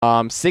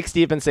Six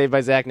deep and saved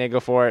by Zach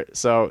Nagelfort.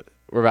 So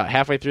we're about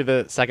halfway through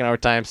the second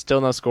overtime.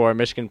 Still no score.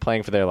 Michigan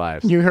playing for their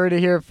lives. You heard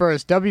it here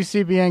first.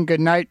 WCBN, good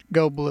night.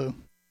 Go Blue.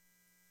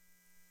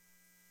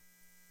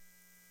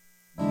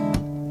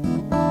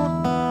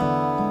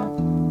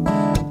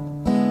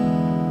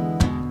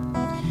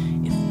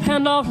 If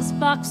Pandora's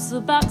box is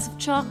a box of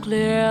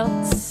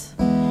chocolates,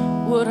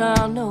 would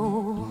I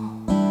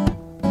know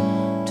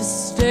to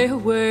stay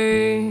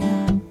away?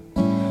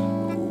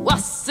 Oh, I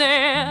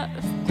said,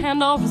 if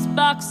Pandora's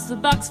box is a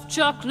box of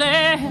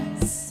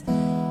chocolates,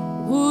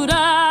 would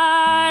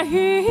I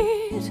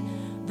eat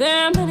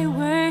them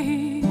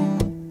anyway?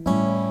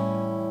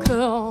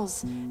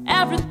 'Cause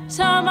every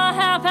time I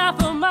have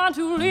half a mind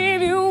to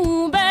leave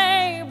you,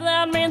 babe,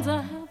 that means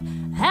I have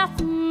half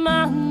a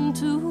mind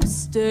to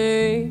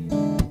stay.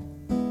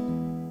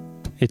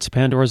 It's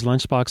Pandora's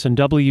Lunchbox on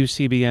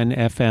WCBN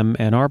FM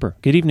Ann Arbor.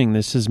 Good evening,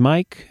 this is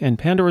Mike, and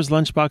Pandora's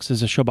Lunchbox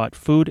is a show about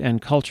food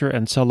and culture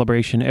and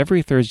celebration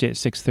every Thursday at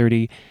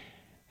 6:30.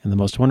 And the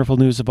most wonderful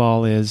news of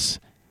all is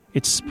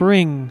it's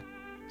spring.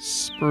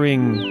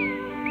 Spring.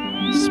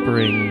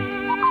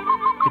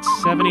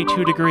 It's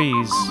 72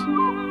 degrees,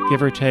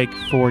 give or take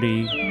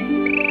 40.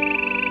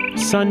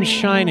 Sun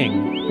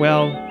shining,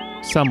 well,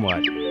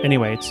 somewhat.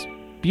 Anyway, it's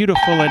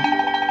beautiful,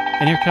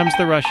 and here comes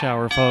the rush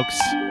hour, folks.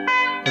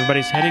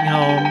 Everybody's heading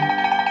home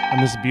on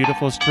this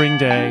beautiful spring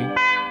day.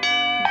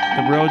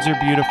 The roads are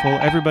beautiful.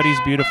 Everybody's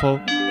beautiful.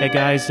 Hey,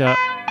 guys,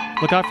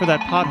 look out for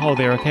that pothole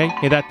there, okay?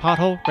 Hey, that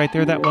pothole right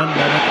there, that one.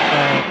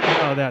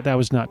 That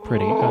was not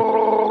pretty.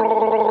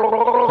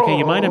 Okay,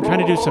 you mind? I'm trying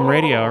to do some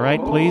radio, all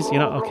right? Please?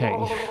 Okay.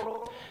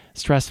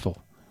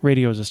 Stressful.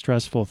 Radio is a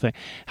stressful thing.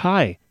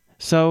 Hi.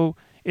 So,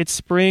 it's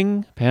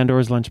spring.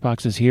 Pandora's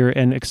Lunchbox is here,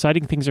 and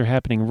exciting things are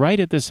happening right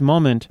at this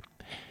moment.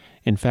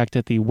 In fact,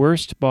 at the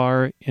Worst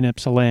Bar in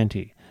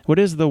Ypsilanti. What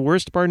is the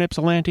Worst Bar in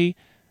Ypsilanti?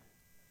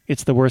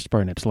 It's the Worst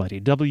Bar in Ypsilanti.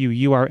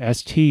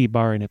 WURST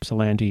Bar in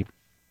Ypsilanti.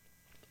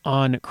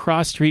 On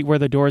Cross Street, where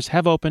the doors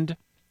have opened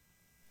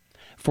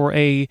for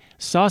a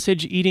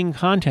sausage-eating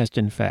contest,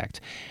 in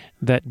fact,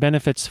 that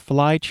benefits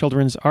Fly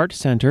Children's Art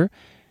Center.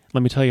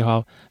 Let me tell you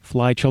how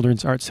Fly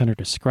Children's Art Center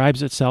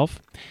describes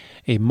itself.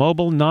 A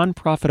mobile,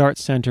 nonprofit art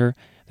center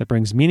that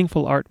brings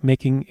meaningful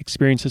art-making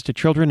experiences to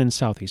children in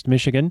Southeast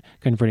Michigan,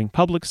 converting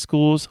public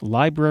schools,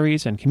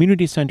 libraries, and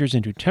community centers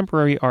into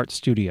temporary art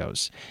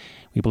studios.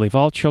 We believe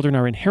all children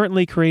are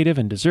inherently creative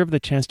and deserve the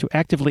chance to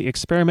actively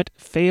experiment,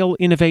 fail,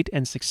 innovate,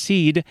 and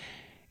succeed.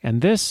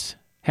 And this,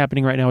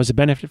 happening right now, is a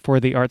benefit for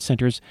the Art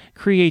Center's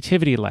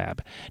Creativity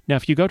Lab. Now,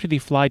 if you go to the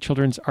Fly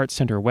Children's Art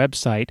Center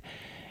website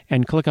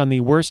and click on the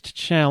Worst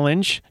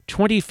Challenge,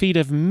 20 feet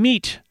of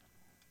meat,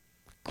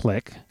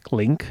 click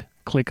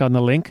on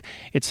the link.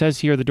 It says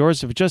here the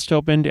doors have just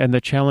opened and the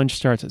challenge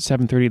starts at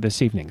 7:30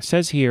 this evening. It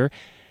says here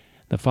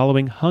the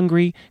following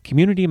hungry,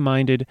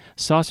 community-minded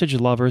sausage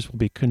lovers will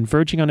be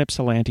converging on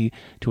Ypsilanti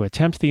to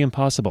attempt the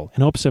impossible.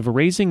 In hopes of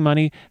raising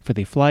money for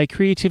the Fly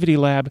Creativity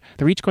Lab,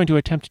 they're each going to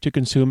attempt to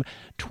consume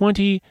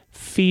 20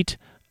 feet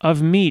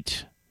of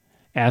meat.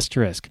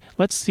 Asterisk.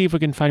 Let's see if we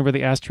can find where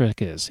the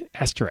asterisk is.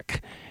 Asterisk.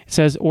 It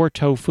says, or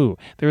tofu.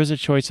 There is a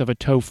choice of a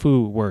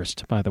tofu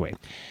worst, by the way.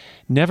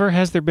 Never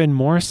has there been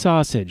more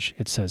sausage,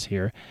 it says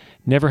here.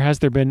 Never has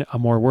there been a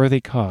more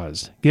worthy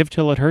cause. Give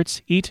till it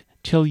hurts, eat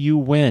till you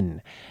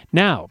win.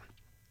 Now,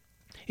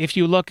 if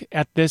you look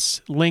at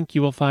this link,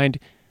 you will find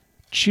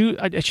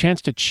a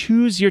chance to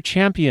choose your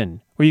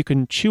champion, or you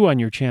can chew on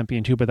your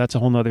champion too, but that's a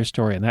whole other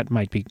story, and that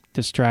might be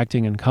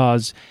distracting and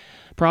cause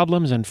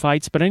problems and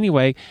fights. But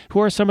anyway, who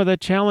are some of the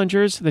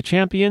challengers, the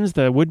champions,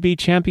 the would-be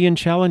champion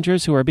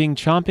challengers who are being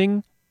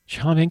chomping?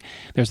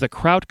 There's the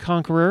Kraut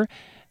Conqueror.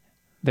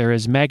 There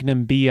is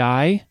Magnum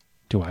BI.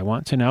 Do I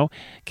want to know?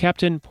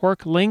 Captain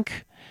Pork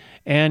Link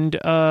and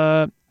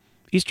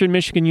Eastern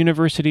Michigan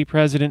University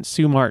President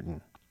Sue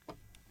Martin.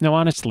 No,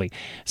 honestly,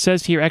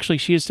 says here, actually,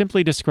 she is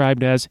simply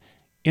described as,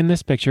 in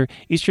this picture,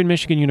 Eastern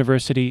Michigan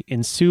University,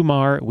 in Sue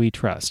Mar we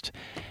trust.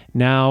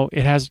 Now,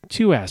 it has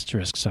two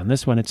asterisks on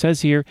this one. It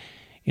says here,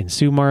 in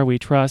Sue Mar we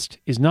trust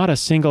is not a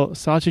single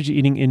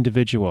sausage-eating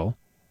individual,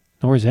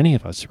 nor is any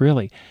of us,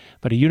 really,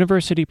 but a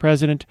university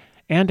president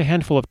and a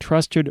handful of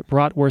trusted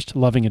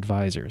bratwurst-loving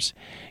advisors.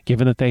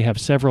 Given that they have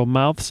several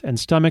mouths and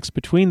stomachs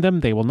between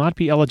them, they will not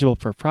be eligible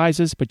for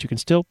prizes, but you can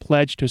still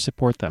pledge to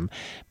support them.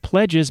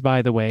 Pledges,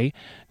 by the way,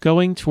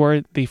 going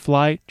toward the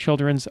Fly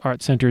Children's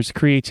Art Center's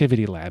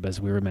Creativity Lab, as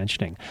we were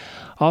mentioning.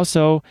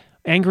 Also,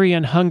 Angry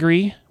and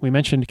Hungry, we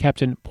mentioned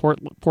Captain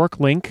Pork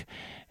Link.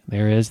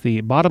 There is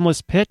the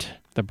Bottomless Pit,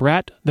 the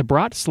Brat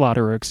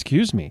Slaughterer,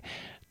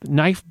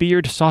 Knife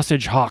Beard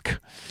Sausage Hawk,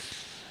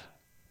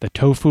 the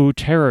Tofu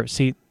Terror.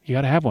 See, you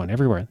got to have one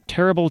everywhere.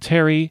 Terrible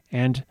Terry,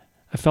 and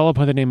a fellow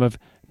by the name of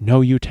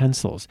No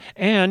Utensils,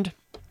 and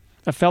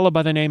a fellow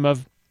by the name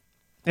of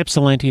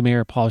Ypsilanti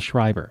Mayor Paul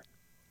Schreiber.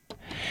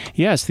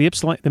 Yes,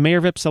 the mayor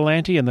of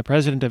Ypsilanti and the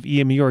president of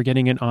EMU are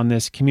getting in on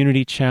this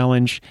community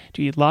challenge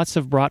to eat lots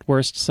of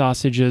bratwurst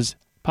sausages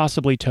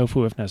possibly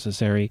tofu if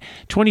necessary.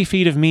 20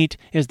 feet of meat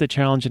is the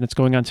challenge, and it's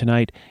going on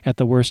tonight at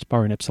the Worst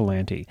Bar in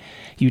Ypsilanti.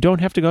 You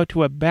don't have to go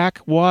to a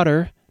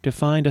backwater to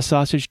find a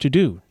sausage to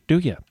do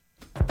you?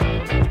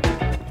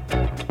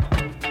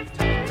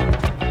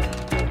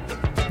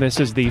 This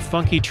is the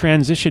funky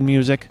transition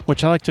music,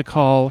 which I like to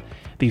call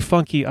the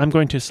funky, I'm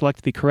going to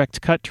select the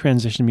correct cut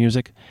transition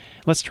music.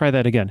 Let's try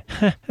that again.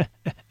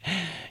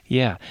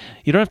 Yeah,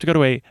 you don't have to go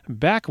to a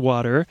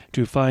backwater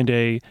to find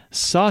a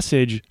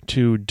sausage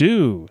to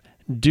do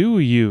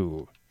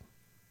you?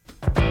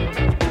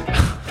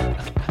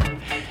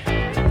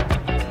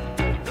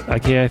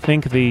 Okay, I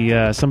think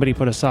somebody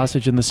put a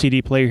sausage in the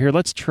CD player here.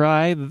 Let's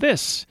try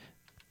this.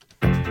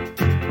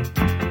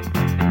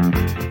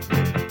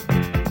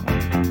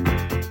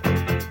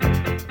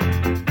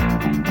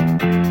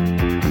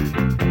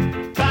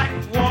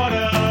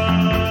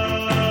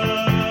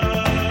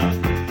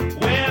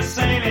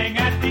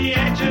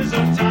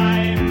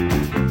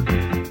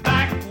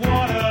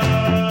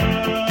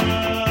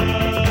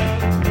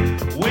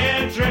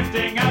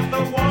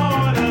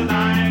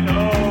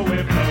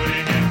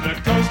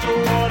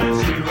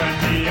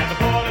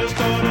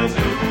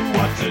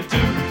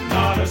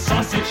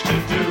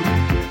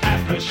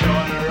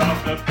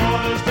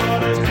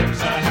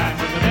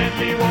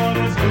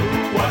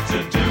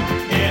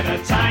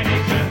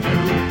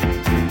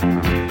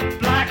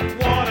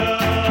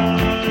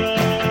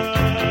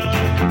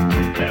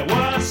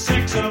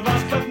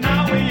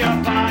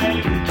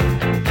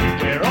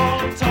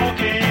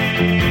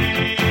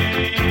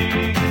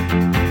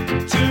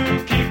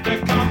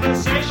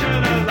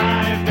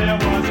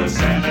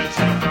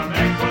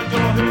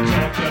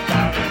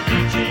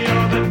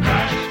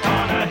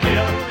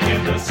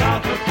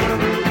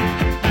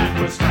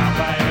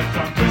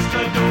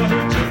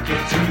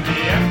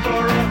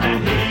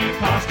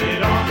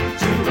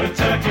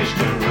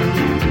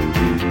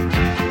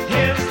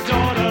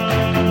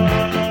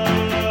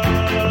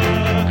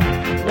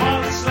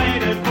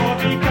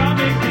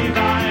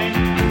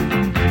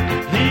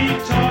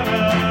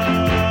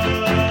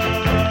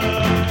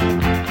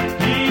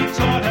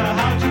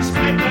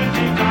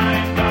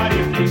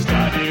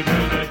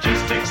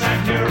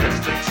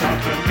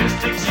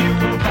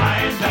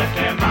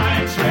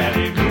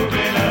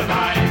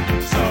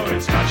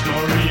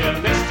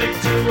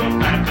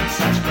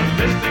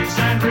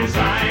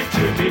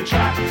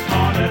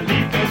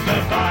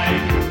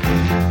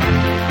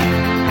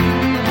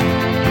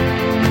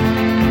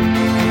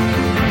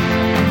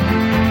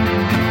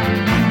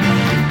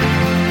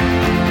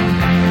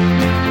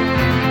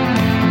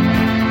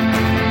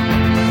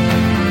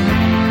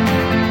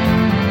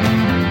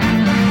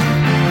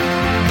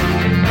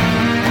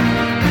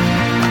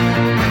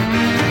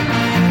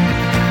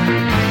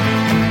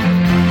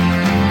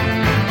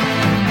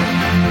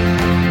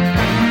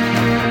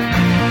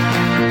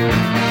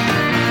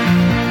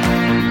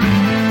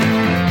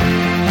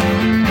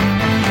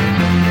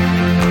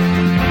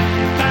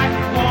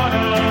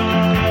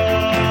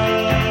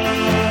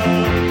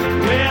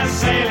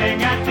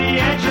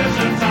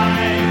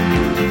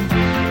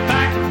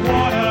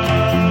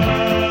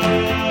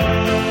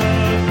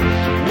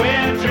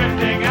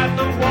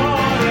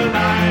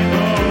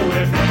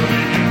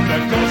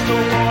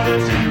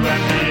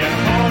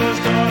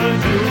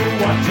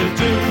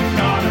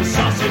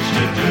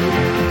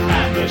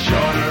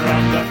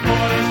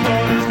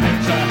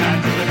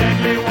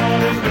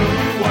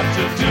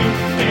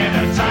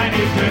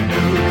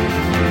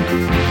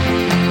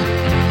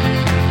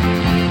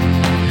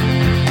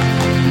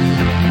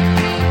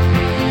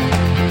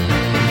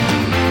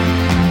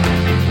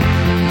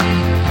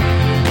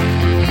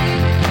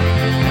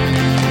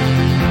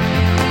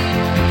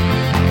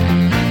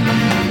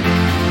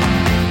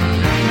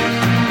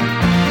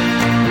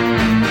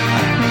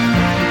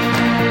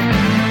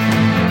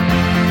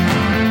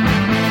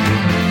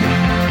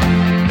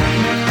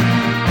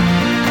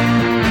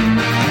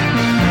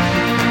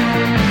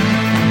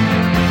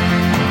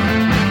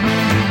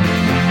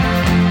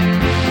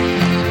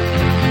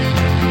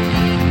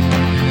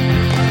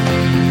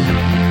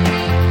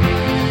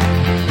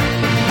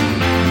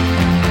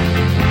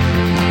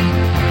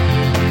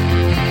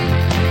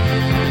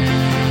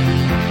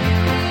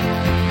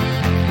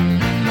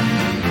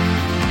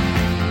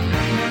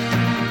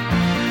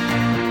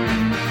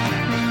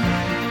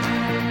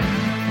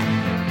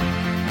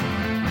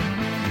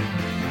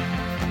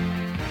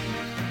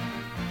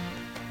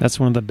 That's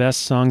one of the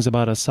best songs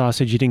about a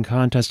sausage eating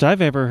contest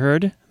I've ever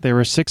heard. There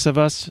were 6 of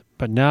us,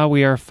 but now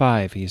we are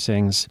 5, he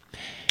sings.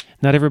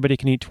 Not everybody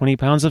can eat 20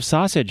 pounds of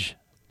sausage,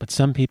 but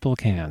some people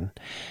can.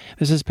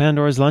 This is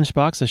Pandora's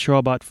Lunchbox, a show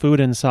about food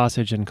and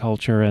sausage and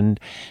culture.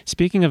 And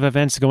speaking of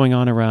events going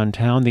on around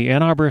town, the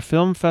Ann Arbor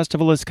Film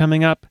Festival is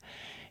coming up.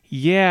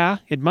 Yeah,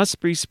 it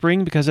must be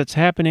spring because it's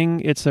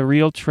happening. It's a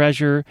real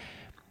treasure,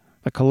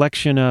 a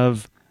collection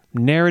of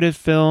narrative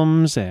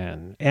films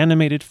and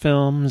animated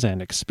films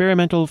and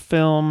experimental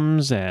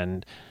films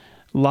and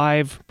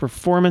live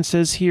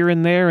performances here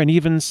and there, and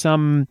even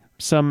some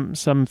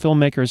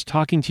filmmakers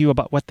talking to you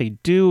about what they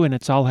do, and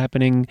it's all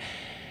happening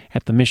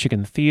at the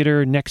Michigan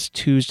Theater next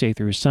Tuesday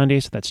through Sunday.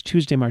 So that's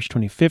Tuesday, March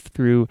 25th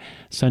through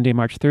Sunday,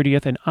 March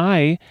 30th. And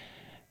I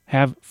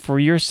have, for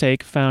your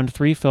sake, found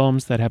 3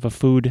 films that have a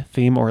food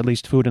theme, or at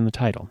least food in the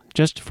title,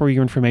 just for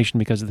your information,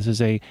 because this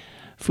is a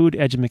food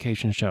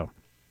education show.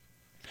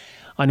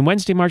 On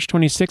Wednesday, March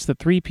 26th at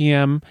 3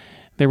 p.m.,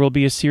 there will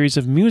be a series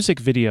of music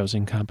videos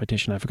in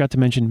competition. I forgot to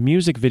mention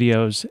music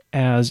videos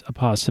as a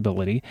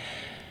possibility.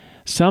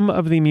 Some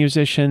of the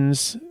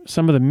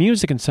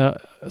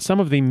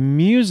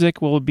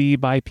music will be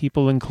by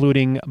people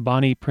including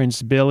Bonnie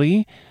Prince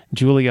Billy,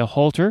 Julia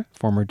Holter,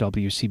 former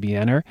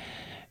WCBNer,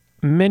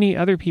 many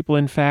other people,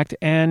 in fact,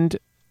 and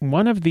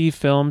one of the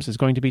films is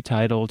going to be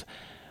titled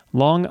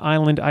Long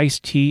Island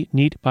Iced Tea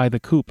Neat by the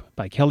Coop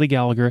by Kelly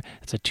Gallagher.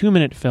 It's a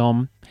 2-minute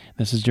film.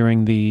 This is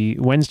during the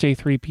Wednesday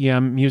 3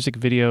 p.m. music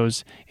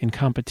videos in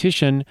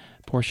competition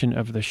portion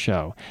of the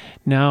show.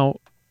 Now,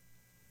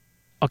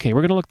 okay,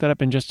 we're going to look that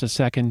up in just a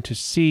second to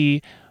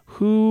see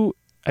who...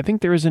 I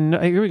think there is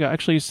here we go.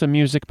 Actually, some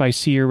music by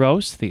Sigur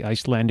Rós, the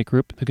Icelandic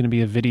group. There's going to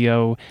be a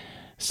video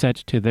set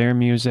to their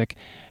music.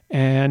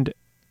 And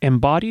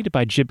Embodied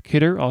by Jib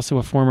Kidder, also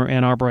a former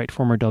Ann Arborite,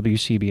 former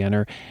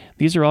WCBNer.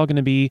 These are all going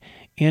to be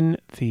in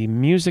the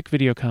music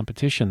video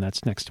competition.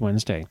 That's next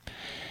Wednesday.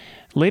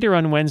 Later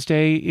on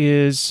Wednesday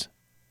is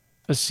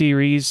a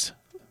series.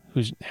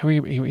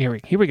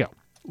 Here we go.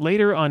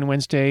 Later on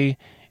Wednesday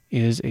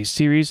is a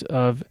series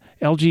of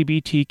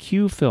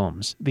LGBTQ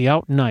films. The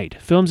Out Night,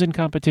 Films in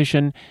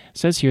Competition,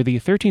 says here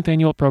the 13th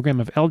annual program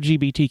of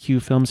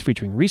LGBTQ films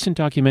featuring recent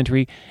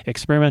documentary,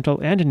 experimental,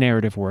 and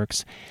narrative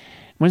works.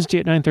 Wednesday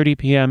at 9:30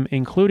 p.m.,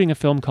 including a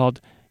film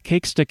called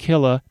Cakes to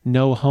Killa,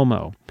 No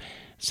Homo.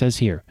 Says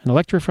here, an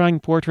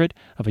electrifying portrait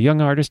of a young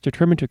artist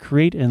determined to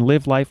create and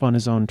live life on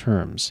his own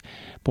terms.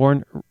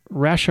 Born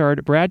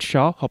Rashard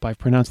Bradshaw, hope I've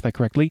pronounced that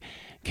correctly,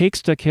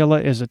 Cakes to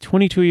Killa is a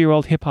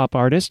 22-year-old hip-hop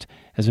artist.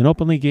 As an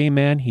openly gay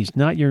man, he's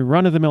not your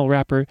run-of-the-mill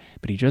rapper,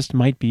 but he just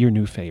might be your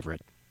new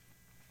favorite.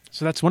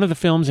 So that's one of the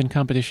films in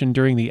competition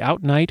during the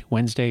Out Night,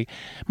 Wednesday,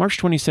 March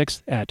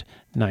 26th at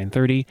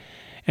 9:30.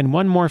 And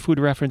one more food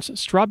reference,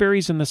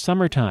 Strawberries in the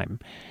Summertime.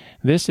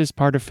 This is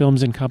part of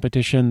Films in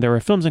Competition. There are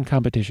films in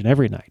competition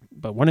every night,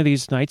 but one of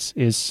these nights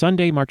is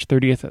Sunday, March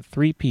 30th at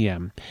 3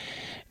 p.m.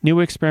 New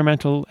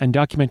experimental and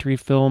documentary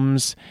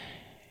films,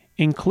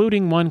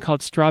 including one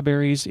called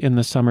Strawberries in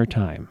the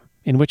Summertime,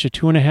 in which a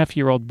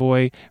 2.5-year-old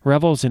boy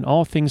revels in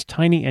all things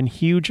tiny and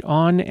huge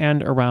on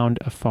and around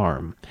a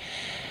farm.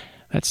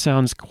 That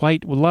sounds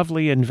quite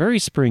lovely and very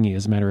springy,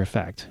 as a matter of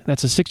fact.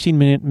 That's a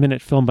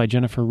 16-minute film by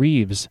Jennifer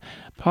Reeves,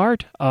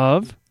 part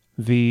of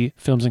the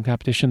Films in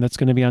Competition that's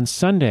going to be on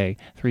Sunday,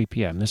 3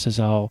 p.m. This is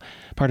all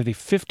part of the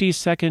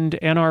 52nd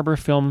Ann Arbor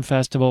Film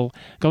Festival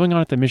going on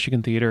at the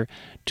Michigan Theater,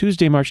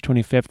 Tuesday, March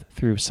 25th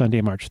through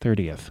Sunday, March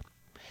 30th.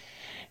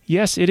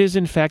 Yes, it is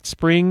in fact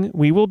spring.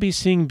 We will be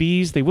seeing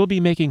bees. They will be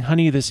making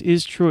honey. This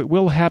is true. It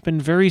will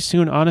happen very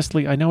soon.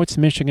 Honestly, I know it's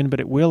Michigan, but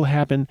it will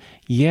happen.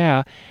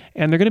 Yeah.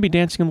 And they're going to be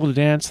dancing a little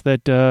dance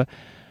that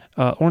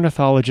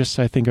ornithologists,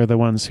 I think, are the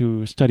ones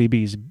who study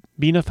bees.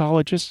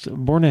 Beanothologists,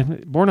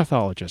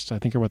 bornithologists, I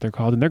think are what they're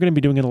called. And they're going to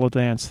be doing a little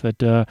dance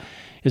that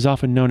is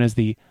often known as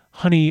the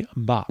honey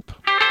bop.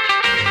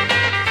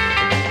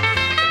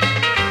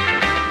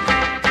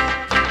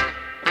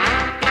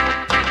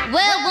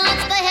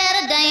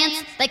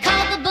 They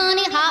call the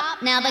bunny hop.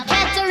 Now the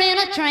cats are in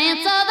a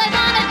trance. All they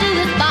wanna do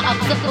is bop.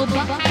 Oh,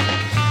 bop,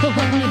 oh,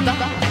 honey bop,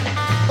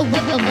 oh,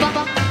 bop, oh,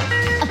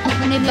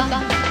 honey bop,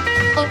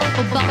 oh, bop,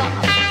 oh,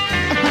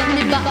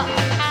 honey bop.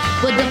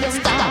 Well, don't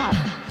stop,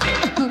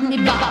 oh,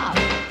 honey bop.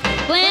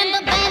 When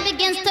the band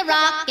begins to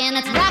rock and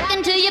it's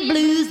rocking to your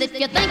blues, if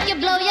you think you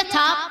blow your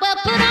top,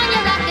 well, put on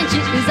your rocking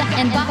shoes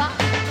and bop,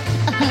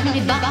 oh,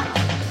 honey bop,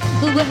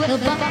 oh, bop,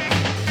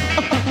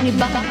 oh, honey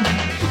bop,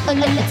 oh,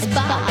 let's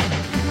bop.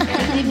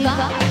 Honey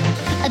bop,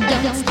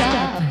 don't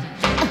stop,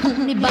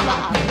 honey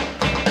bop.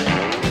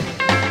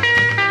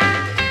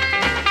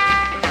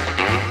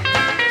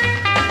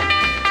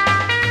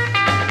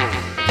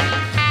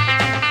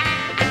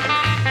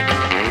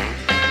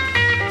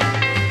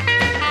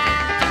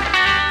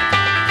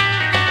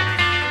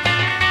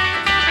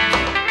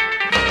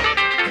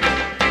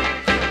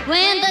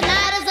 When the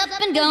night is up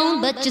and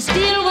gone, but you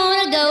still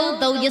wanna go,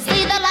 though you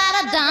see the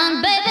light of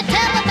dawn, baby,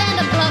 tell the band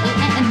to blow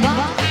and bop,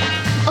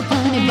 oh,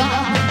 honey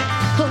bop.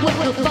 Oh,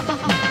 honey bop,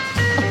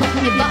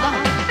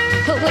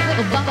 oh,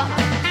 bop,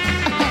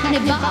 honey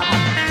bop,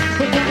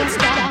 don't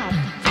stop,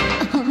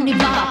 honey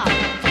bop.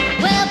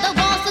 Well, the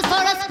waltz is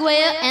for a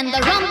square and the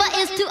rumba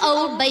is too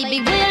old,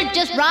 baby, we'll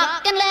just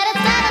rock and let it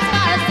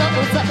satisfy us.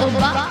 So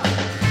bop,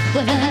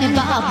 well, honey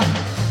bop,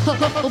 oh,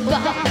 bop,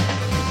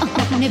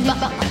 honey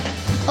bop,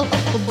 oh,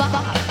 bop,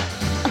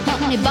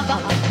 honey bop,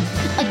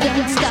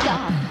 don't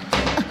stop,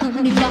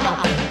 honey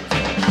bop.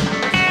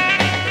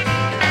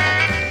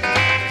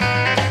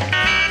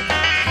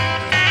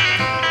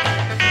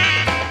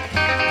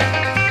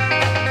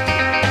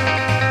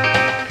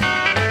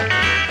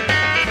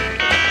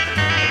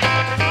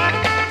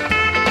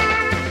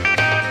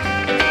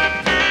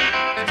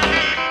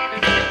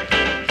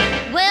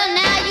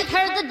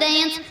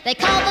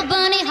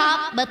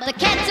 but the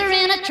cats are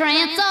in a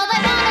trance. All they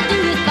wanna do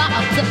is bop.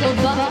 Oh,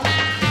 bop,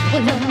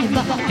 oh, honey,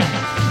 bop,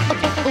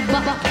 oh,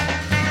 bop,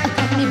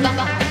 honey, bop,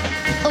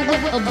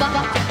 oh, bop,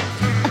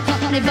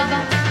 honey, bop,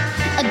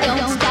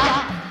 don't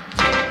stop,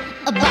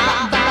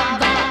 bop, bop,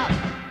 bop.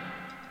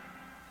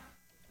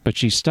 But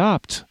she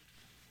stopped.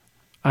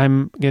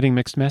 I'm getting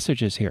mixed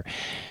messages here.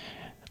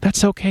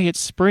 That's okay. It's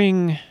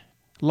spring.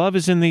 Love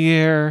is in the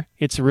air.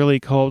 It's really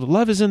cold.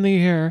 Love is in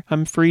the air.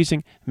 I'm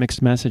freezing.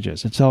 Mixed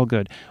messages. It's all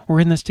good. We're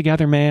in this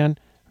together, man.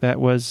 That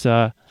was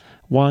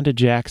Wanda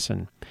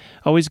Jackson.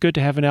 Always good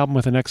to have an album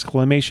with an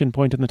exclamation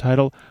point in the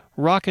title.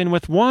 Rockin'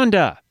 with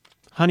Wanda.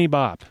 Honey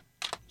Bop.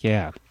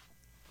 Yeah.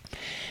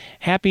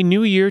 Happy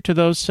New Year to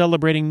those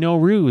celebrating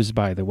Nowruz,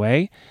 by the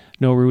way.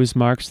 Nowruz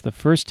marks the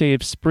first day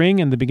of spring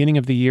and the beginning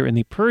of the year in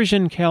the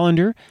Persian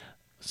calendar,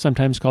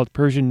 sometimes called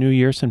Persian New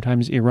Year,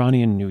 sometimes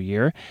Iranian New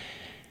Year.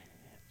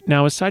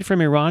 Now, aside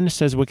from Iran,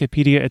 says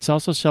Wikipedia, it's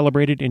also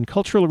celebrated in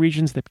cultural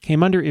regions that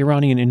came under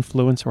Iranian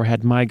influence or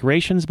had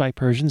migrations by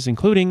Persians,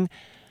 including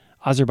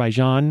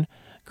Azerbaijan,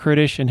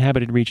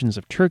 Kurdish-inhabited regions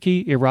of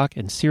Turkey, Iraq,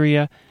 and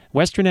Syria,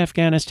 Western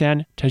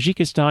Afghanistan,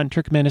 Tajikistan,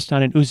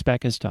 Turkmenistan, and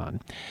Uzbekistan.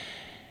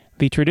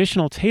 The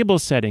traditional table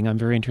setting I'm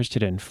very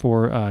interested in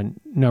for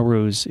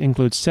Nowruz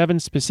includes 7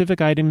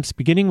 specific items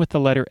beginning with the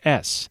letter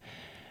S,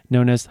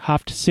 known as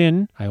Haft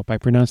Sin, I hope I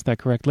pronounced that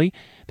correctly,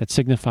 that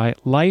signify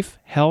life,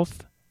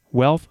 health,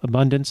 wealth,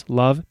 abundance,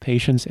 love,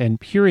 patience, and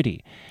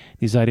purity.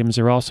 These items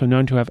are also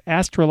known to have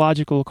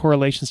astrological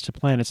correlations to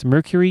planets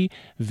Mercury,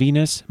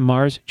 Venus,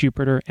 Mars,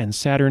 Jupiter, and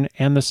Saturn,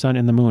 and the Sun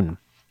and the Moon.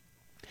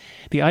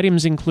 The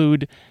items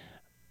include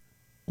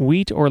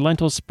wheat or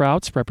lentil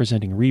sprouts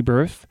representing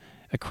rebirth,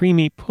 a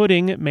creamy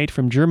pudding made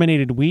from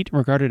germinated wheat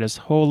regarded as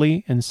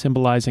holy and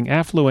symbolizing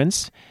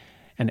affluence,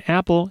 an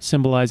apple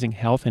symbolizing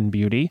health and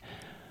beauty,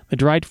 the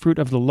dried fruit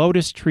of the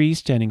lotus tree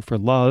standing for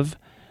love,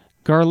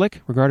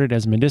 garlic regarded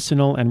as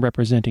medicinal and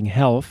representing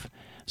health,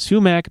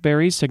 sumac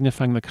berries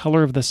signifying the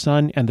color of the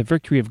sun and the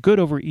victory of good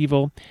over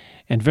evil,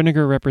 and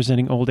vinegar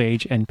representing old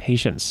age and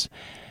patience.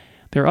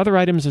 There are other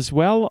items as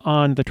well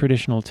on the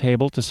traditional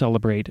table to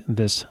celebrate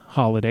this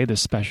holiday,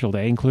 this special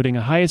day, including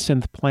a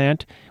hyacinth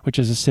plant, which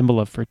is a symbol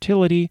of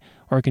fertility,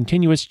 or a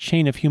continuous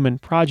chain of human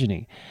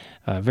progeny,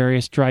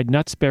 various dried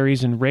nuts,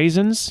 berries, and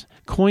raisins,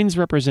 coins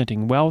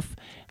representing wealth,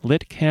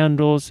 lit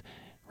candles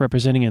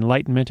representing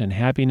enlightenment and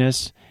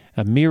happiness,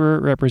 a mirror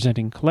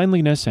representing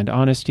cleanliness and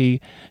honesty,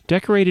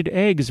 decorated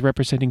eggs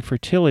representing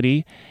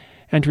fertility,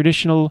 and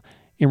traditional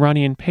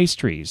Iranian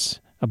pastries.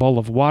 A bowl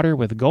of water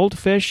with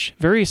goldfish,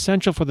 very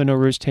essential for the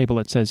Nowruz table,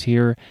 it says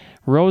here.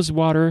 Rose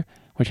water,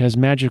 which has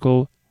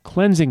magical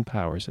cleansing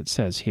powers, it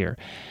says here.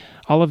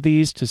 All of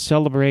these to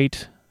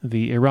celebrate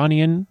the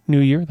Iranian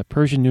New Year, the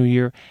Persian New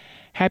Year.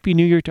 Happy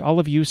New Year to all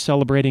of you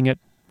celebrating it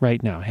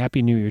right now.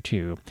 Happy New Year to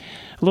you.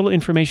 A little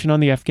information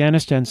on the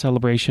Afghanistan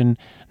celebration.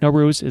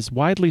 Nowruz is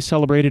widely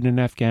celebrated in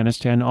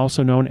Afghanistan,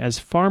 also known as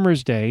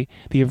Farmer's Day.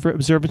 The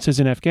observances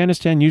in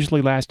Afghanistan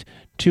usually last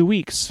 2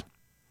 weeks.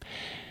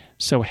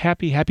 So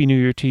happy New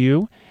Year to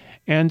you.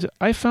 And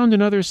I found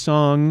another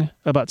song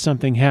about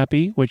something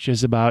happy, which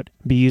is about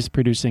bees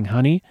producing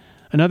honey.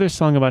 Another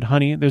song about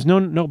honey. There's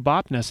no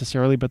bop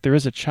necessarily, but there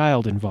is a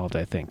child involved,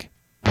 I think.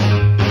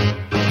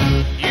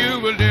 You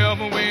will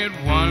never win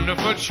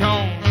wonderful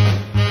chone,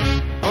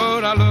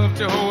 but I love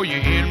to hold you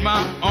in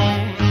my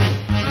own.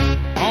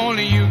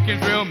 Only you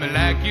can thrill me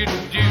like you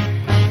do.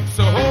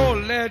 So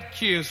hold that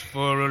kiss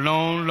for a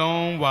long,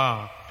 long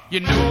while. You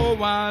know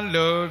I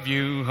love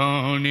you,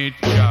 honey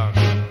child.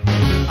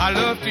 I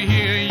love to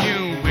hear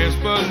you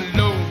whisper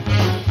low.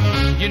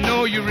 You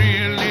know you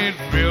really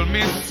thrill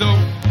me so.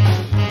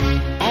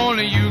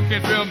 Only you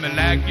can thrill me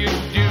like you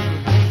do.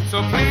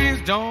 So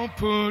please don't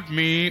put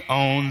me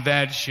on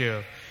that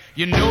shelf.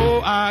 You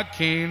know I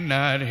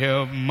cannot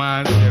help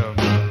myself.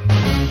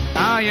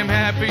 I am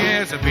happy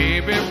as a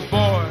baby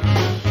boy.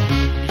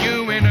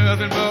 You ain't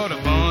nothing but a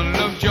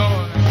bundle of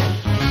joy.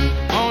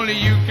 Only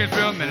you can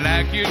thrill me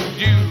like you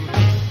do.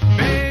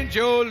 Bend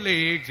your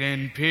legs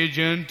and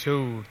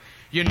pigeon-toed.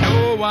 You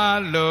know I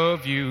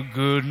love you,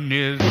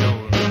 goodness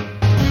knows.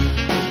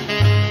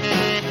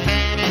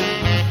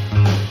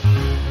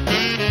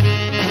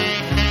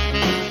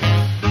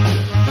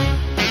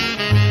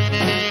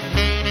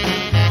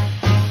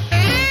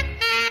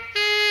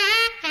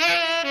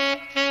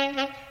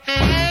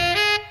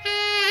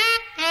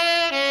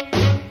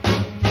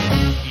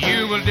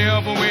 You will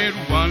devil with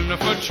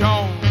wonderful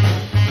charm,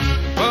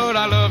 but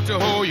I love to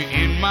hold you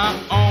in my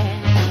arms.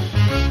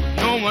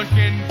 No one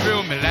can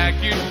thrill me like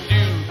you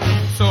do.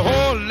 So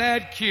hold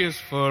that kiss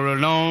for a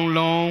long,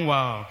 long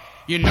while.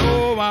 You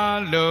know I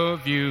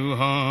love you,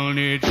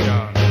 honey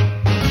child.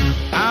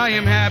 I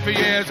am happy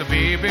as a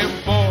baby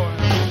boy.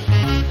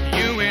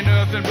 You ain't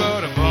nothing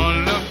but a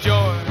bundle of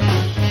joy.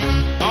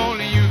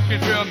 Only you can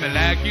thrill me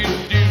like you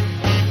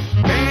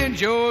do. Bend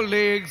your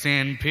legs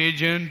and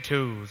pigeon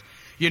toes.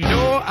 You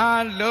know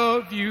I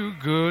love you,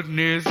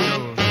 goodness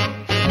knows.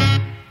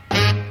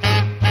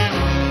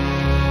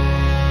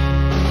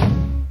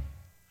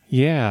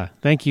 Yeah,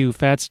 thank you,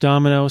 Fats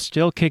Domino.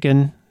 Still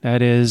kicking.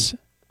 That is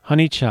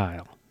Honey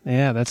Child.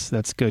 Yeah, that's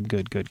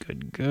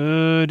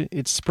good.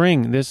 It's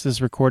spring. This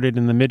is recorded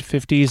in the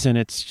mid-50s, and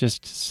it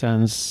just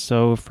sounds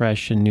so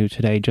fresh and new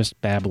today. Just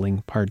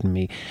babbling, pardon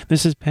me.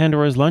 This is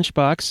Pandora's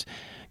Lunchbox.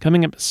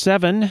 Coming up at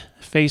 7,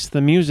 Face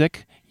the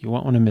Music. You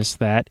won't want to miss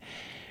that.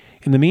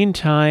 In the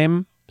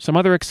meantime, some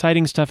other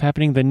exciting stuff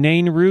happening. The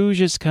Nain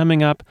Rouge is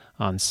coming up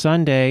on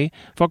Sunday.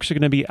 Folks are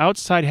going to be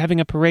outside having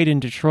a parade in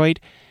Detroit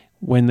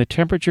when the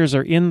temperatures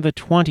are in the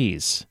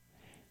 20s.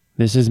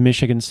 This is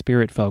Michigan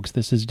spirit, folks.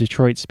 This is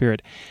Detroit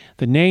spirit.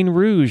 The Nain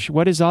Rouge,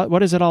 what is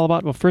it all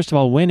about? Well, first of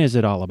all, when is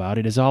it all about?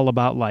 It is all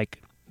about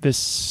like this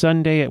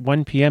Sunday at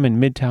 1 p.m. in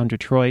Midtown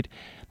Detroit.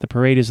 The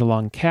parade is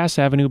along Cass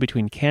Avenue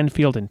between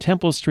Canfield and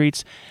Temple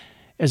Streets.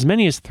 As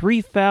many as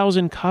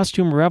 3,000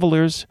 costume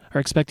revelers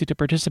are expected to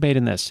participate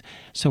in this.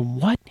 So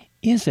what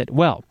is it?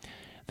 Well,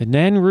 the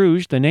Nain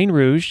Rouge, Nain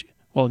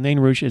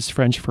Rouge is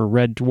French for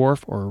red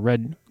dwarf or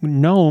red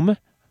gnome.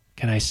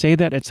 Can I say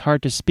that? It's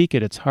hard to speak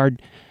it. It's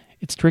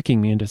tricking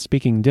me into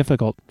speaking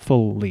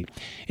fully.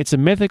 It's a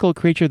mythical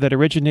creature that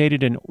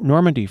originated in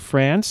Normandy,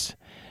 France,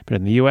 but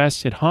in the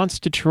U.S. it haunts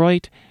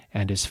Detroit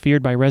and is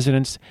feared by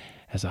residents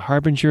as a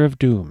harbinger of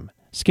doom.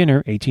 Skinner,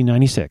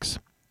 1896.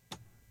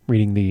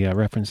 Reading the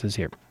references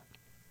here.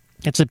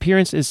 Its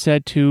appearance is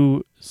said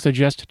to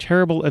suggest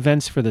terrible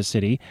events for the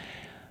city.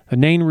 The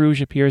Nain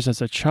Rouge appears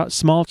as a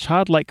small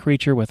childlike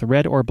creature with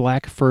red or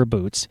black fur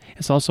boots.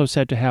 It's also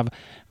said to have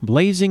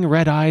blazing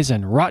red eyes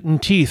and rotten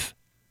teeth.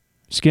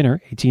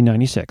 Skinner,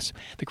 1896.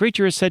 The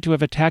creature is said to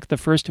have attacked the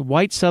first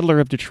white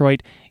settler of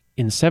Detroit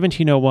in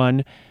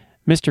 1701,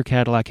 Mr.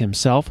 Cadillac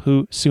himself,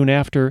 who soon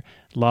after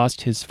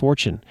lost his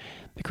fortune.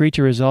 The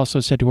creature is also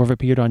said to have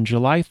appeared on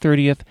July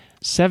 30th,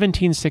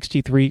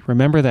 1763,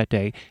 remember that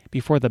day,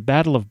 before the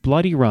Battle of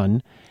Bloody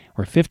Run,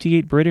 where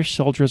 58 British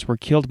soldiers were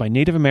killed by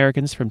Native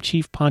Americans from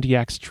Chief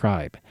Pontiac's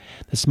tribe.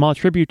 The small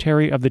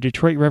tributary of the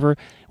Detroit River,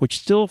 which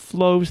still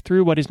flows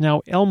through what is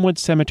now Elmwood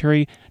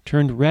Cemetery,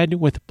 turned red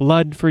with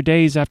blood for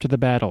days after the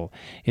battle.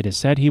 It is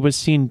said he was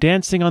seen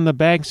dancing on the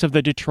banks of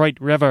the Detroit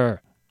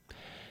River.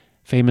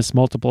 Famous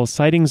multiple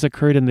sightings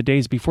occurred in the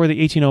days before the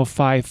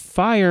 1805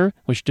 fire,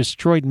 which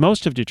destroyed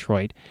most of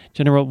Detroit.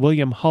 General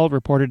William Hull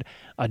reported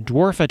a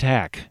dwarf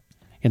attack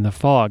in the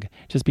fog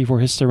just before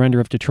his surrender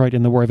of Detroit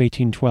in the War of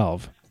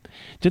 1812.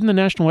 Didn't the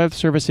National Weather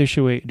Service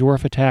issue a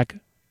dwarf attack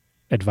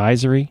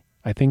advisory?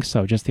 I think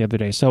so, just the other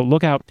day. So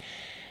look out.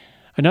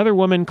 Another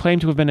woman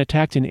claimed to have been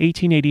attacked in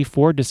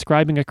 1884,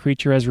 describing a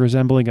creature as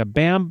resembling a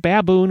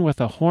baboon with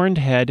a horned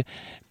head,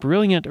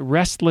 brilliant,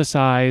 restless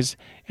eyes,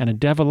 and a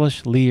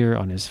devilish leer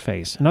on his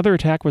face. Another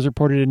attack was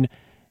reported in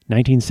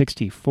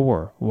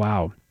 1964.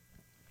 Wow.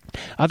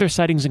 Other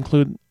sightings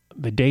include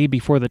the day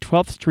before the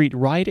 12th Street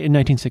riot in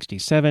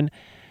 1967,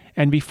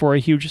 and before a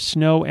huge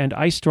snow and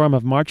ice storm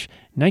of March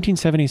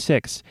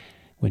 1976,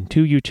 when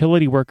 2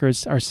 utility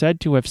workers are said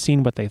to have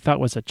seen what they thought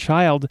was a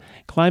child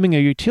climbing a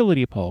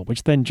utility pole,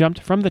 which then jumped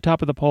from the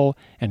top of the pole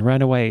and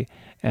ran away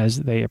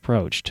as they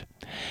approached.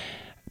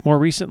 More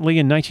recently,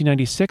 in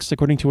 1996,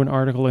 according to an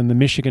article in the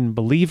Michigan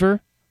Believer,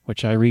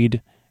 which I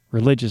read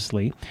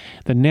religiously,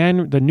 the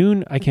Nain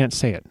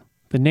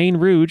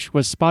Rouge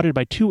was spotted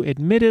by 2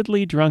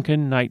 admittedly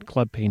drunken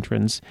nightclub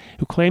patrons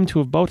who claim to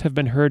have both have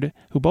heard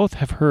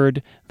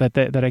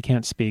that I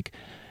can't speak,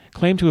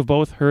 claim to have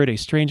both heard a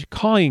strange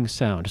cawing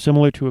sound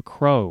similar to a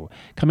crow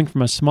coming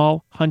from a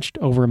small,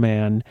 hunched-over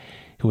man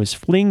who was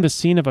fleeing the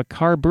scene of a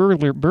car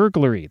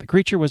burglary. The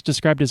creature was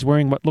described as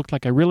wearing what looked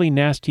like a really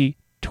nasty,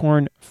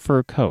 torn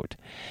fur coat.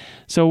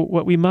 So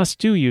what we must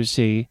do, you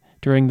see,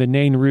 during the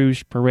Nain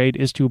Rouge parade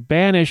is to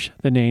banish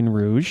the Nain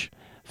Rouge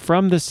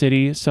from the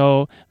city,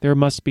 so there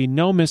must be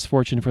no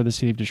misfortune for the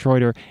city of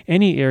Detroit or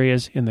any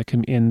areas in the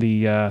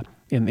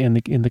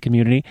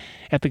community.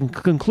 At the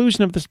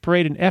conclusion of this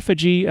parade, an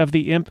effigy of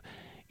the imp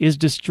is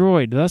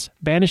destroyed, thus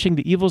banishing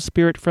the evil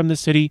spirit from the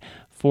city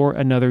for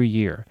another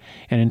year.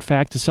 And in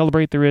fact, to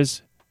celebrate, there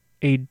is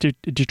a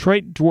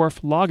Detroit dwarf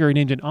lager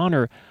named in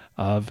honor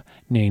of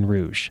Nain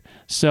Rouge.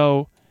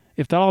 So,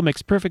 if that all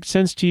makes perfect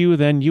sense to you,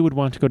 then you would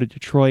want to go to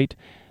Detroit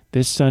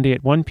this Sunday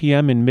at 1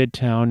 p.m. in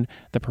Midtown.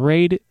 The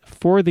parade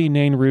for the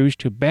Nain Rouge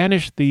to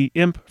banish the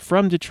imp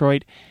from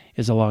Detroit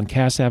is along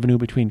Cass Avenue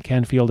between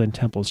Canfield and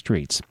Temple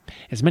Streets.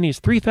 As many as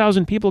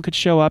 3,000 people could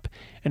show up,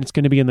 and it's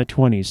going to be in the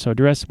 20s, so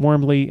dress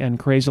warmly and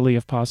crazily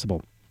if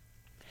possible.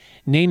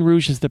 Nain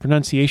Rouge is the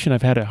pronunciation.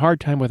 I've had a hard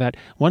time with that.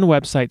 One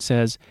website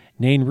says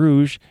Nain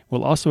Rouge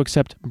will also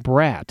accept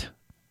brat.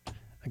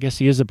 I guess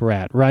he is a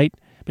brat, right?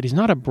 But he's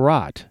not a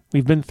brat.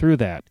 We've been through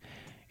that.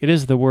 It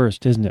is the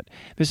worst, isn't it?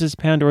 This is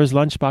Pandora's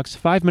Lunchbox,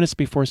 5 minutes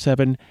before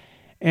 7.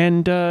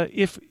 And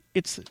if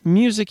it's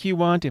music you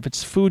want, if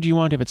it's food you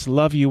want, if it's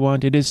love you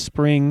want, it is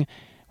spring,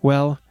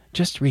 well,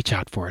 just reach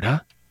out for it, huh?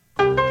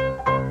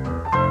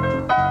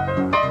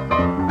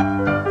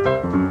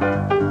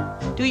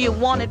 Do you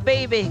want it,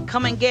 baby?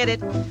 Come and get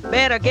it.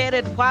 Better get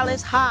it while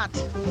it's hot.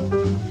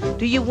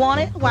 Do you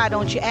want it? Why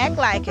don't you act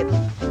like it?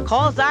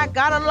 'Cause I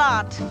got a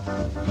lot.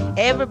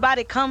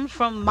 Everybody comes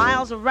from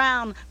miles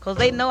around, 'cause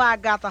they know I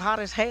got the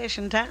hottest hash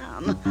in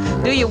town.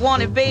 Do you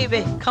want it,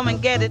 baby? Come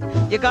and get it.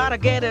 You gotta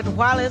get it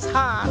while it's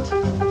hot.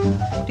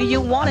 Do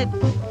you want it?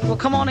 Well,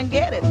 come on and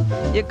get it.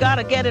 You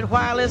gotta get it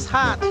while it's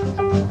hot.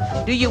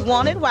 Do you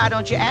want it? Why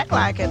don't you act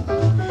like it?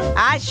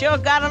 I sure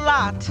got a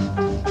lot.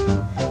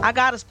 I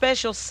got a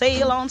special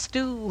sale on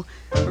stew.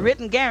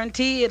 Written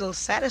guarantee it'll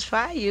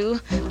satisfy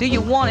you. Do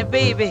you want it,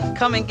 baby?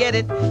 Come and get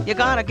it. You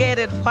gotta get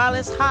it while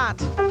it's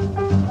hot.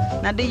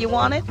 Now, do you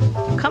want it?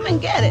 Come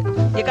and get it.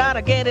 You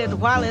gotta get it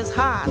while it's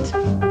hot.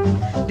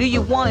 Do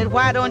you want it?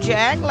 Why don't you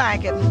act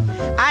like it?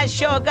 I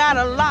sure got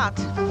a lot.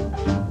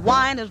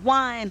 Wine is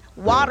wine,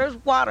 water's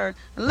water.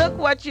 Look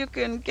what you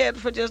can get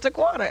for just a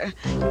quarter.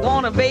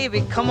 Want a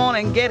baby? Come on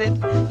and get it.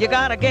 You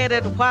gotta get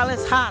it while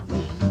it's hot.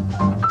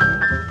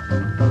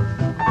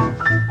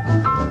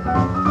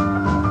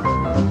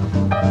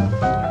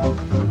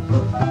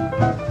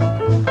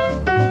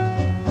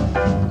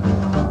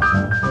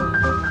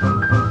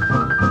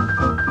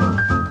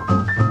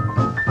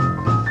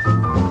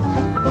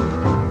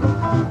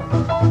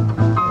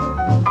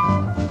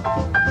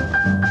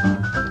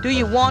 Do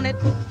you want it?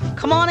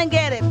 Come on and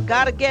get it.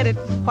 Gotta get it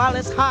while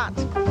it's hot.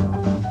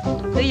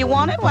 Do you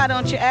want it? Why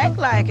don't you act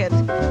like it?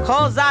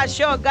 'Cause I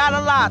sure got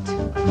a lot.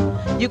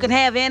 You can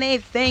have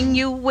anything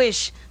you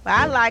wish, but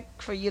I'd like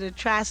for you to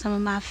try some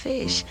of my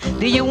fish.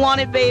 Do you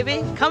want it,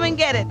 baby? Come and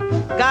get it.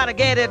 Gotta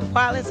get it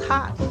while it's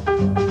hot.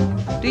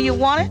 Do you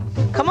want it?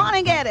 Come on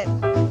and get it.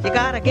 You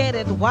gotta get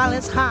it while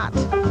it's hot.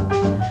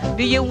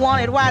 Do you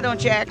want it? Why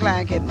don't you act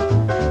like it?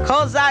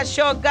 'Cause I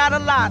sure got a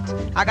lot.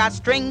 I got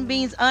string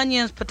beans,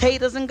 onions,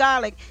 potatoes, and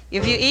garlic.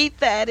 If you eat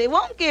that, it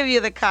won't give you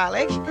the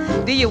colic.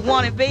 Do you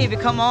want it, baby?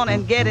 Come on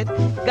and get it.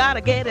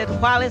 Gotta get it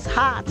while it's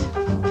hot.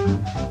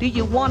 Do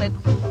you want it?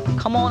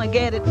 Come on and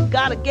get it.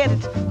 Gotta get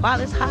it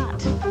while it's hot.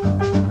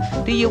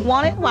 Do you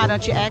want it? Why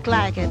don't you act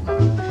like it?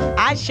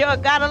 I sure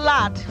got a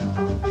lot.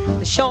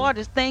 The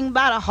shortest thing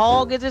about a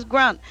hog is his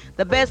grunt.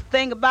 The best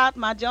thing about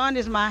my joint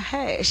is my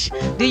hash.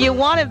 Do you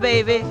want it,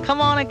 baby? Come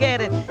on and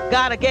get it.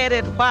 Gotta get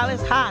it while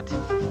it's hot.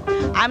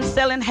 I'm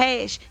selling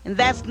hash, and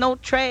that's no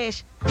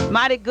trash.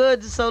 Mighty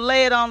good, so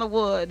lay it on the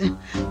wood.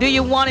 Do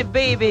you want it,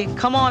 baby?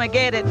 Come on and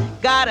get it.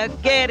 Gotta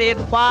get it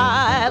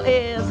while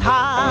it's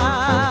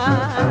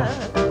hot.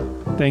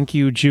 Thank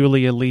you,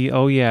 Julia Lee.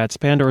 Oh, yeah, it's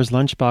Pandora's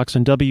Lunchbox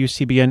on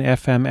WCBN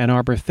FM Ann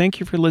Arbor. Thank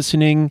you for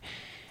listening.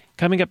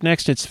 Coming up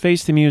next, it's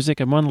Face the Music.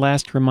 And one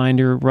last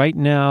reminder, right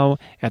now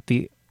at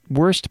the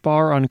Worst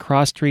Bar on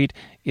Cross Street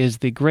is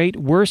the Great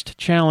Worst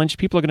Challenge.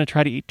 People are going to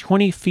try to eat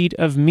 20 feet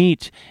of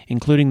meat,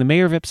 including the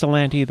mayor of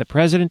Ypsilanti, the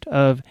president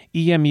of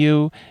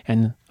EMU,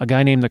 and a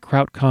guy named the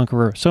Kraut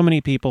Conqueror. So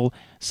many people,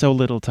 so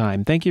little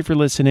time. Thank you for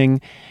listening.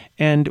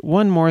 And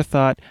one more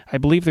thought. I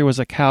believe there was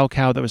a cow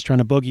that was trying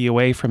to boogie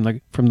away from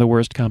the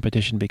worst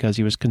competition because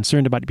he was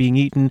concerned about being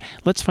eaten.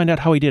 Let's find out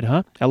how he did,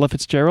 huh? Ella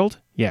Fitzgerald?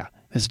 Yeah.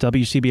 This is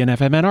WCBN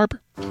FM Ann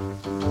Arbor.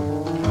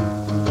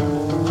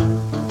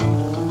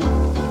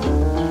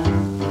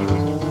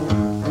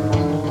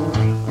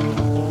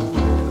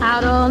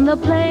 Out on the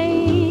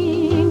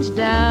plains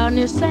down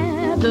near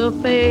Santa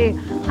Fe,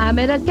 I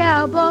met a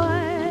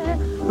cowboy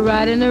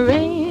riding the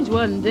range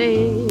one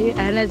day.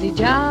 And as he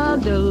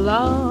jogged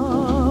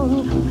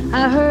along,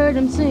 I heard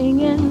him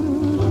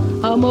singing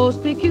a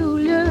most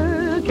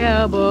peculiar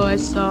cowboy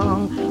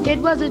song. It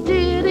was a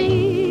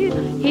ditty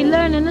he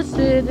learned in the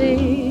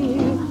city.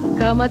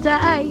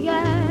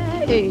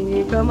 Come-a-ta-ay-ay,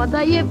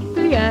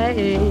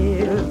 come-a-ta-yip-yay.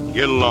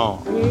 Get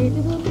along.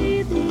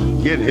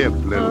 Get hip,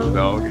 little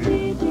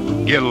doggy.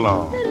 Get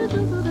along.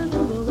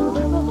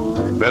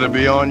 Better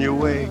be on your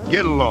way.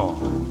 Get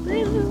along.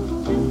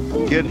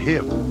 Get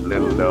hip,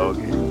 little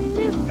doggy.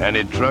 And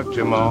he trucked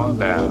him on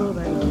down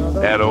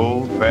that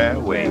old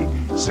fairway,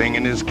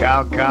 singing his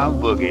cow-cow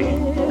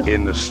boogie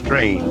in the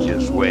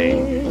strangest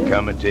way.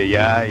 Coming to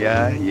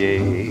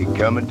ya-ya-yay,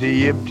 coming to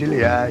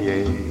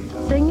yip-till-ya-yay.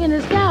 Singing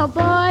his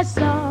cowboy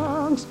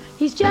songs,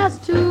 he's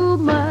just too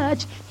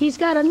much. He's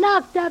got a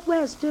knocked out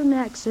western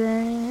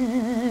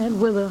accent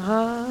with a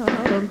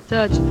Harlem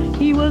touch.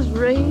 He was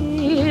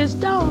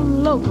raised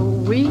on local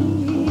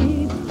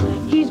weed.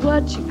 He's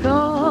what you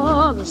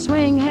call a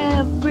swing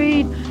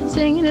half-breed,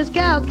 singing his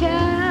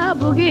cow-cow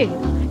boogie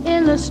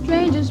in the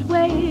strangest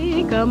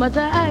way.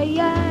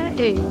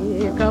 Come-a-ta-ay-ay,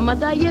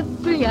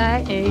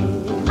 come-a-ta-yip-yay.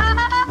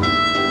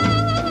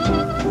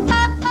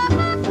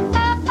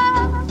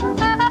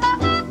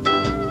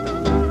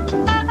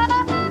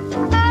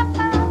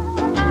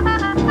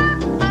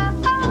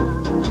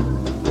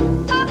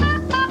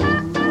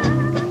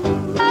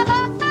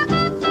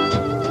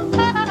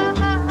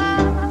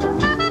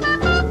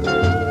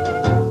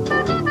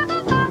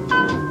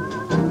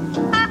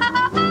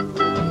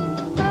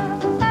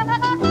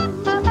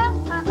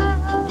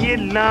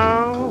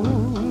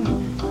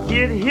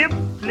 Get hip,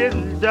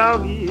 little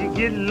doggy,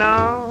 get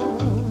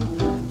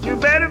long. You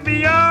better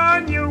be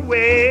on your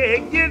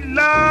way, get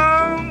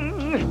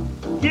long.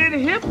 Get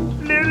hip,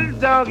 little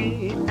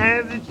doggy,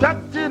 as he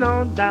tucked it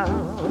on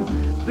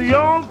down the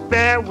old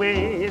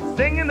fairway,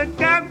 singing the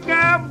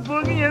cow-cow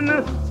boogie in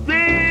the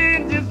spring.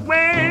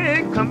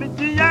 way. Coming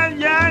to ya,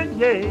 ya,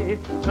 yeah.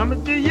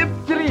 Coming to yip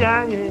to the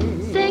ya, yeah.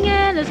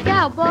 Singing his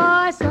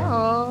cowboy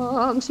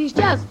song, she's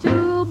just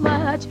too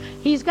much.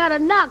 He's got a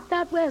knocked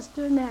out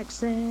western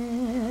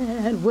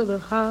accent with a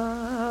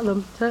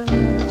Harlem touch.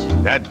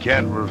 That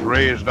cat was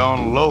raised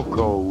on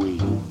loco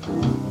weed.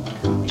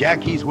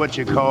 Jackie's what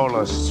you call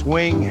a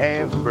swing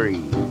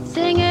half-breed.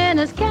 Singing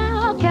his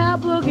cow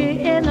boogie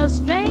in a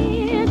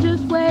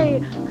stranger's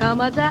way. Come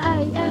a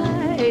die,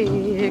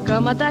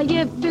 come a die,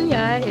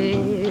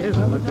 yippee,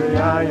 Come a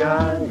die,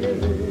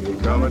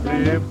 come a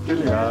die,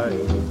 yippee.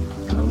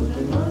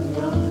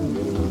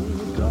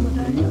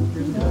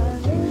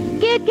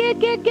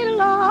 Get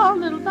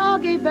along, little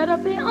doggy, better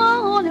be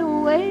on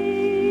your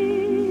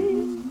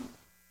way.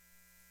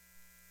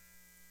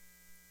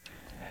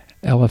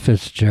 Ella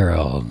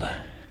Fitzgerald.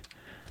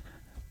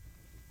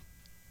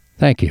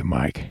 Thank you,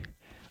 Mike.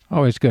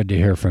 Always good to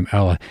hear from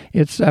Ella.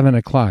 It's 7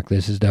 o'clock.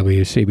 This is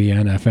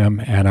WCBN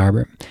FM Ann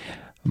Arbor.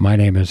 My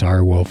name is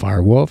R. Wolf,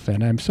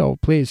 and I'm so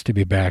pleased to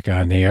be back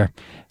on the air.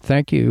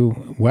 Thank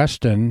you,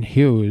 Weston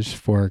Hughes,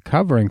 for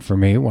covering for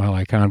me while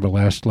I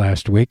convalesced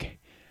last week.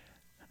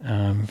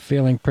 I'm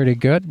feeling pretty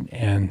good,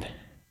 and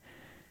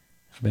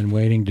I've been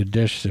waiting to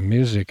dish some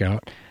music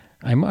out.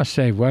 I must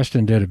say,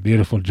 Weston did a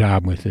beautiful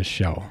job with this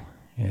show.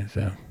 He's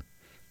a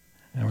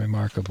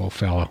remarkable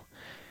fellow,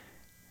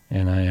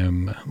 and I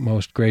am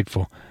most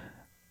grateful.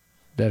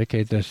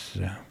 Dedicate this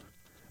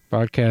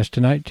broadcast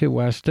tonight to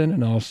Weston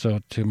and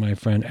also to my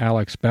friend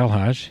Alex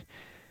Belhaj,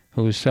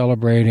 who is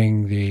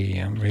celebrating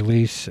the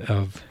release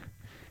of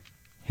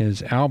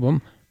his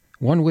album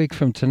 1 week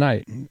from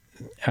tonight.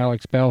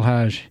 Alex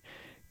Belhaj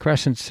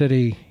Crescent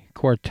City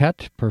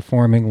Quartet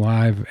performing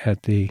live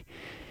at the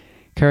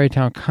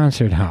Carytown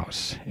Concert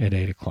House at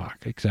 8 o'clock,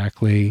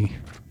 exactly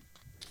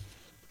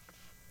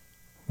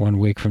 1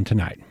 week from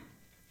tonight.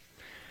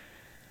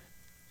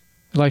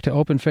 I'd like to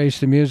open face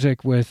the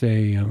music with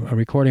a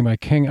recording by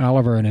King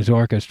Oliver and his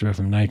orchestra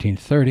from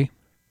 1930. It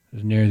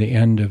was near the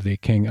end of the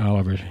King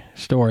Oliver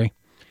story.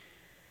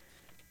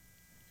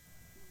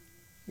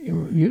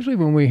 Usually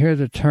when we hear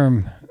the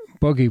term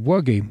boogie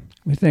woogie,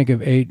 we think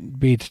of 8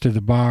 beats to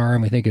the bar,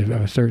 and we think of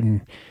a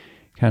certain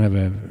kind of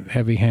a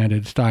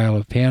heavy-handed style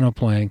of piano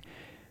playing.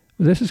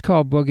 This is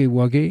called boogie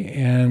woogie,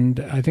 and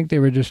I think they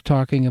were just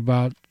talking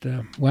about,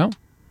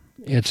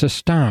 it's a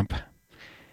stomp.